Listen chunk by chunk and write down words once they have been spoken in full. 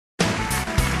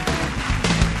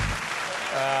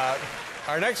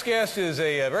Our next guest is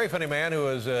a very funny man who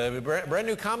has a brand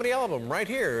new comedy album right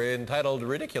here entitled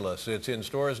Ridiculous. It's in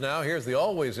stores now. Here's the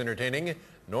always entertaining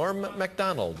Norm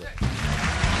Macdonald.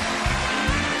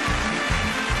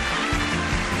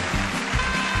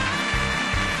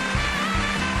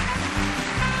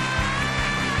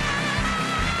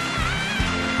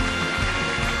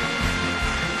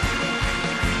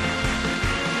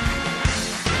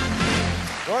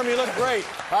 Norm, you look great.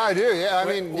 I do, yeah. I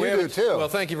mean, you do too. Well,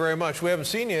 thank you very much. We haven't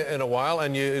seen you in a while,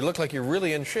 and you look like you're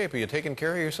really in shape. Are you taking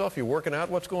care of yourself? You working out?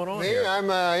 What's going on here? I'm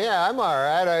all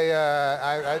right.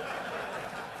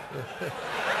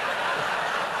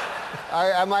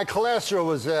 My cholesterol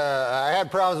was, I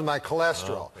had problems with my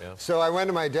cholesterol. Oh, yeah. So I went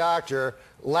to my doctor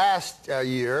last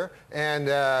year, and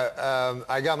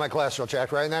I got my cholesterol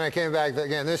checked, right? And then I came back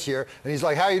again this year, and he's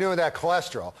like, how are you doing with that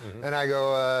cholesterol? And I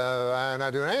go, I'm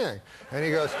not doing anything. And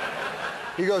he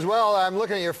goes, well, I'm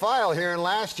looking at your file here, and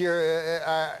last year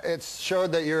it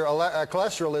showed that your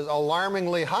cholesterol is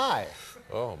alarmingly high.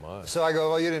 Oh, my. So I go,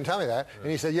 well, you didn't tell me that.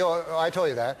 And he said, yo, I told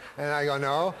you that. And I go,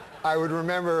 no, I would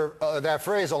remember that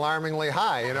phrase, alarmingly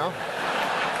high, you know?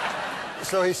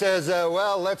 So he says,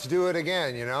 well, let's do it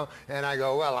again, you know? And I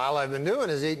go, well, all I've been doing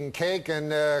is eating cake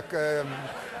and,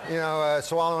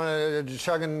 swallowing,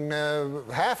 chugging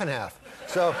half and half.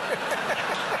 So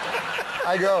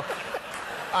I go,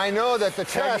 I know that the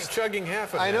test... Chugging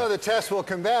half and half. I know the test will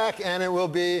come back, and it will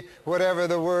be whatever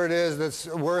the word is that's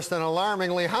worse than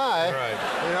alarmingly high. Right.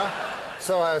 You know?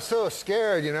 So I was so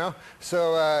scared, you know?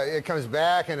 So it comes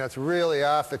back, and it's really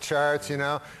off the charts, you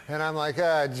know? And I'm like,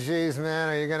 ah, geez, man,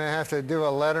 are you going to have to do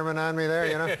a Letterman on me there,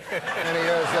 you know? And he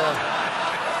goes,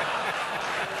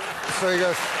 so he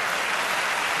goes...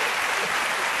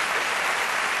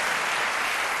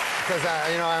 Because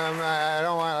I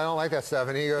don't like that stuff.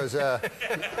 And he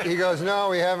goes, no,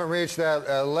 we haven't reached that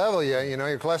level yet. You know,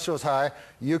 your cholesterol's high.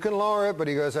 You can lower it, but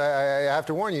he goes, I have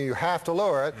to warn you, you have to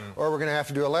lower it, or we're going to have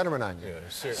to do a Letterman on you.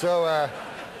 Yeah, so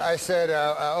I said,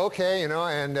 okay, you know,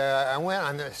 and I went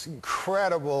on this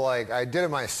incredible, I did it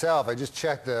myself. I just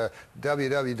checked the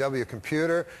www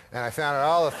computer, and I found out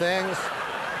all the things.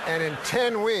 And in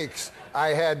 10 weeks,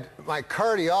 my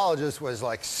cardiologist was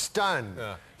stunned.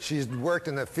 Yeah. She's worked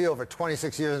in the field for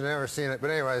 26 years and never seen it.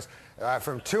 But anyways,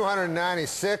 from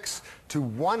 296 to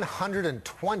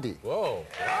 120. Whoa,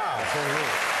 wow.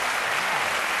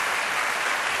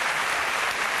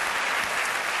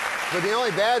 But the only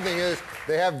bad thing is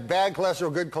they have bad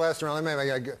cholesterol, good cholesterol.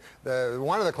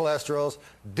 One of the cholesterols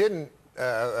didn't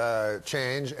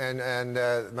change, and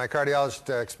my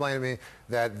cardiologist explained to me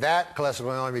that cholesterol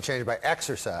will only be changed by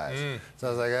exercise. So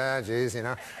I was like, ah, geez, you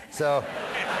know. So,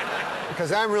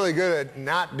 because I'm really good at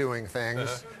not doing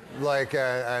things, like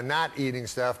not eating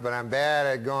stuff, but I'm bad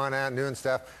at going out and doing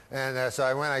stuff. And so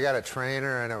I got a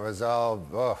trainer, and it was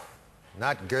all,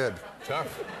 not good.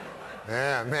 Tough.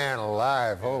 Yeah, man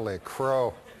alive, holy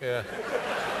crow. Yeah.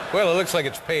 Well, it looks like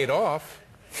it's paid off.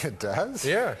 It does?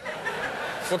 Yeah.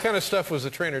 What kind of stuff was the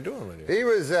trainer doing with you? He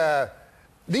was,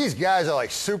 these guys are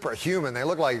like superhuman. They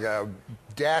look like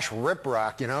Dash Rip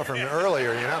Rock, you know, from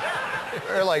earlier, you know.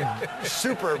 They're like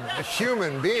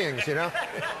superhuman beings, you know.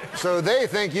 So they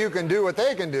think you can do what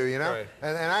they can do, you know. Right.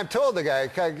 And I've told the guy,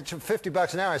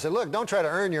 $50 an hour. I said, look, don't try to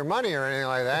earn your money or anything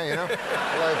like that, you know.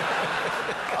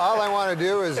 All I want to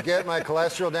do is get my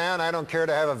cholesterol down. I don't care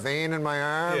to have a vein in my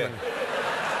arm. Yeah. And,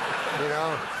 you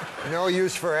know, no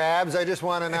use for abs. I just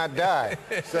want to not die.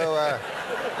 So,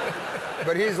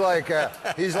 but he's like,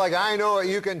 I know what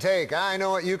you can take. I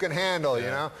know what you can handle, you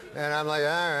know. And I'm like, all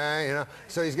right, you know.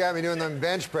 So he's got me doing them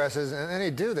bench presses, and then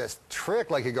he'd do this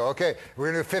trick, like he'd go, okay, we're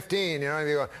gonna do 15, you know. And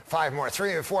he'd go, 5 more,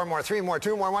 3, 4 more, 3 more,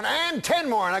 2 more, 1, and 10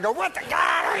 more. And I go, what the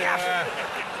God are you?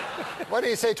 Why did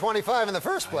he say 25 in the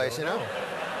first place, you know?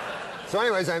 So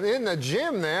anyways, I'm in the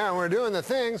gym there, and we're doing the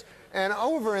things. And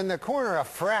over in the corner, a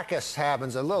fracas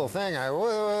happens, a little thing.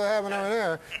 What happened over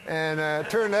there? And it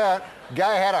turned out,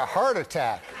 guy had a heart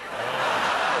attack.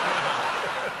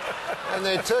 And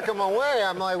they took him away.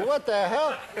 I'm like, what the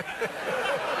hell?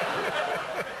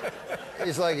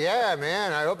 He's like, yeah,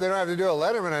 man, I hope they don't have to do a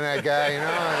Letterman on that guy, you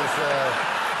know? All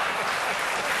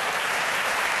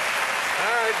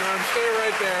right, Norm, stay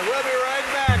right there. We'll be right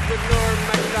back with Norm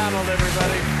Macdonald,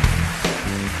 everybody.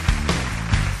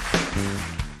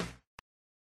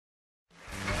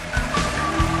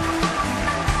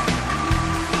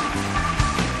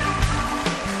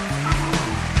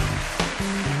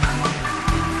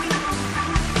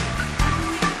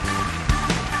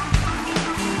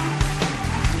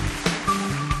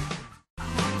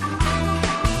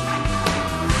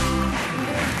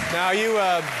 Now you,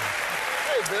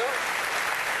 Hey, Bill.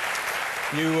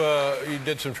 You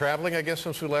did some traveling, I guess,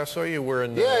 since we last saw you. You were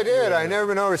in. Yeah, I did. I'd never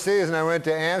been overseas, and I went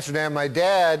to Amsterdam. My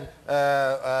dad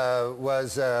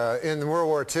was in World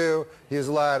War II. He was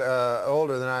a lot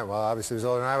older than I. Well, obviously, he was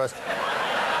older than I was.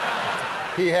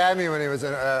 He had me when he was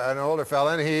an older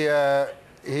fella, and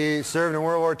he served in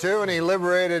World War II, and he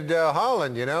liberated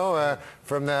Holland, you know,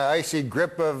 from the icy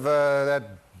grip of that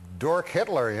dork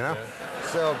Hitler, you know. Yeah.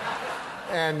 So,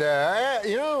 and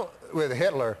you know, with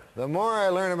Hitler, the more I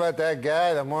learn about that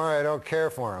guy, the more I don't care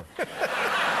for him.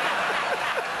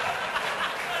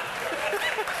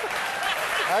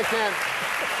 I can't.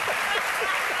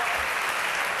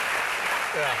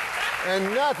 Yeah.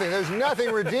 And there's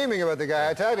nothing redeeming about the guy.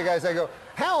 I tell the guys, I go,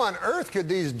 how on earth could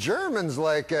these Germans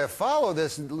like follow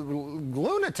this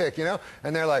lunatic, you know?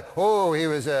 And they're like, oh, he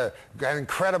was an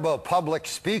incredible public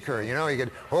speaker, you know? He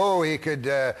could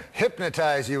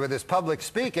hypnotize you with his public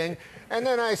speaking. And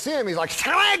then I see him, he's like,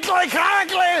 strangely,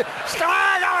 correctly,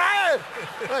 strangely.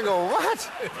 And I go,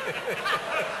 what?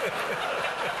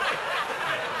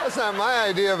 That's not my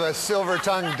idea of a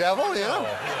silver-tongued devil, you know?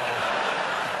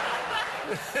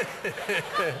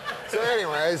 So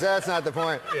anyways, that's not the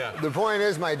point. Yeah. The point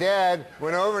is my dad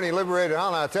went over and he liberated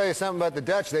Holland. I'll tell you something about the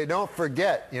Dutch. They don't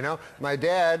forget, you know. My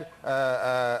dad,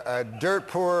 a dirt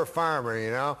poor farmer,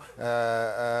 you know,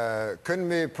 couldn't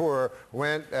be poor,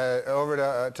 went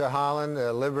over to Holland,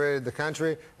 liberated the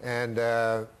country, and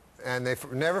they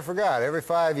never forgot. Every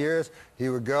 5 years he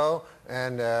would go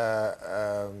and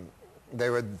they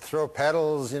would throw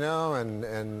petals, you know, and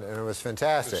it was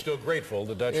fantastic. Still grateful.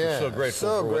 The Dutch were still grateful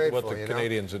for what the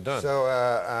Canadians had done. So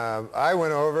I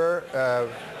went over.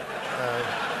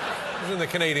 He was in the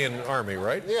Canadian Army,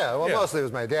 right? Yeah, well, mostly it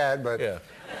was my dad, but... Yeah.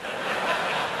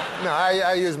 No,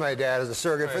 I used my dad as a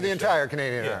surrogate for the entire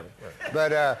Canadian Army. Right.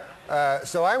 But,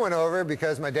 so I went over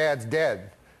because my dad's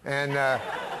dead. And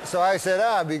so I said,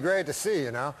 it'd be great to see,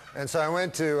 you know. And so I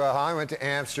went to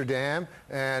Amsterdam,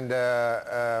 and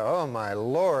oh my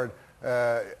Lord,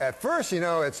 at first, you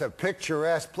know, it's a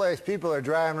picturesque place. People are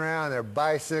driving around their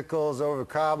bicycles over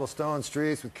cobblestone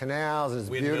streets with canals. It's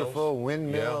beautiful,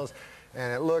 windmills,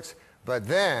 and it looks. But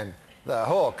then the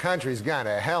whole country's gone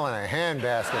to hell in a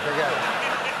handbasket. They got.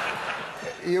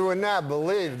 You would not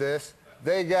believe this.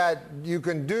 You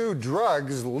can do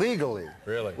drugs legally.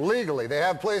 Really? Legally. They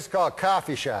have a place called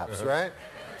coffee shops, right?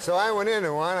 So I went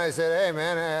into one. I said, hey,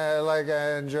 man,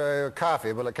 I enjoy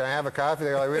coffee, but can I have a coffee?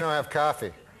 They're like, we don't have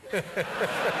coffee. It's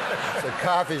a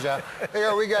coffee shop. They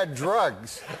go, we got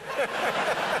drugs.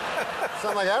 So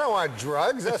I'm like, I don't want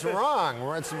drugs. That's wrong.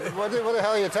 What the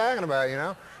hell are you talking about, you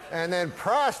know? And then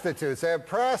prostitutes. They have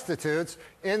prostitutes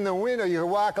in the window. You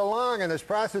walk along, and there's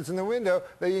prostitutes in the window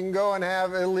that you can go and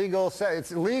have illegal sex.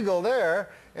 It's legal there,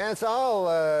 and it's all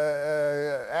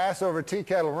ass over tea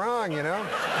kettle wrong, you know?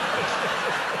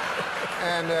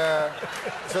 And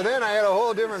so then I had a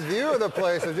whole different view of the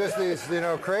place of just these, you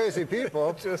know, crazy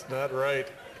people. Just not right.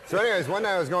 So anyways, one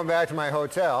night I was going back to my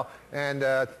hotel, and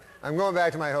I'm going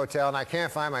back to my hotel, and I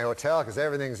can't find my hotel because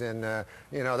everything's in,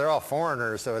 you know, they're all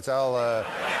foreigners, so it's all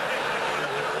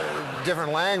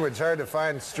different language, hard to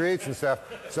find streets and stuff.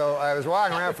 So I was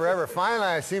walking around forever. Finally,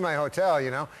 I see my hotel, you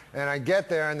know, and I get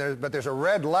there, and there's a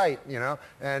red light, you know.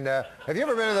 And have you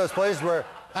ever been to those places where,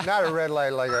 not a red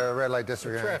light like a red light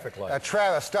district, a traffic light, a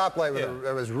stoplight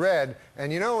that was red,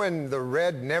 and you know when the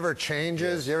red never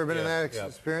changes? Yes. You ever been in that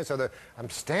experience? So I'm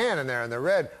standing there, and the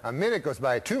red, a minute goes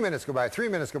by, 2 minutes go by, 3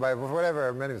 minutes go by,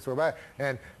 whatever minutes go by,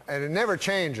 and it never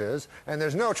changes, and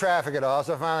there's no traffic at all.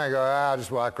 So finally I go, I'll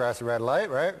just walk across the red light,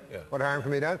 right? Yeah. What harm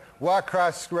can be done? Walk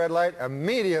across the red light,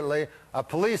 immediately a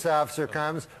police officer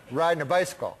comes riding a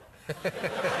bicycle.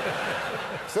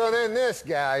 So then this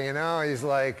guy, you know, he's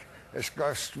like,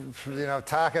 you know,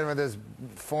 talking with his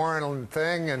foreign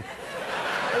thing, and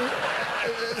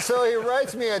so he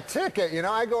writes me a ticket, you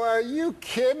know. I go, are you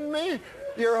kidding me?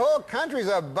 Your whole country's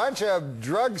a bunch of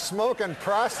drug-smoking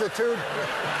prostitute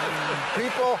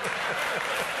people,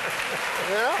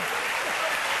 you know?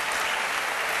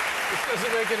 This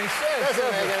doesn't make any sense.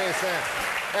 Doesn't make any sense.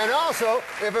 And also,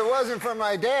 if it wasn't for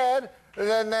my dad,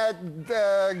 then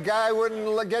that guy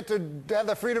wouldn't get to have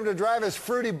the freedom to drive his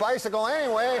fruity bicycle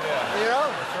anyway, you know?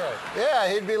 That's right. Yeah,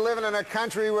 he'd be living in a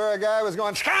country where a guy was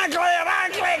going, scrankly,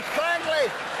 scrankly,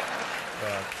 scrankly.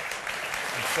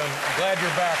 I'm glad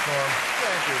you're back, Norm.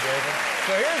 Thank you, David.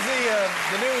 So here's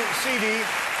the new CD,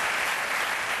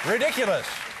 Ridiculous,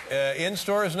 in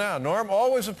stores now. Norm,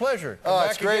 always a pleasure. Come back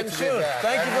it's great again to soon. be back.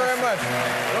 Thank you very much.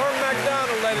 Norm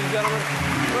Macdonald, ladies and gentlemen.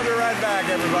 We'll be right back,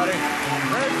 everybody.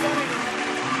 Very funny.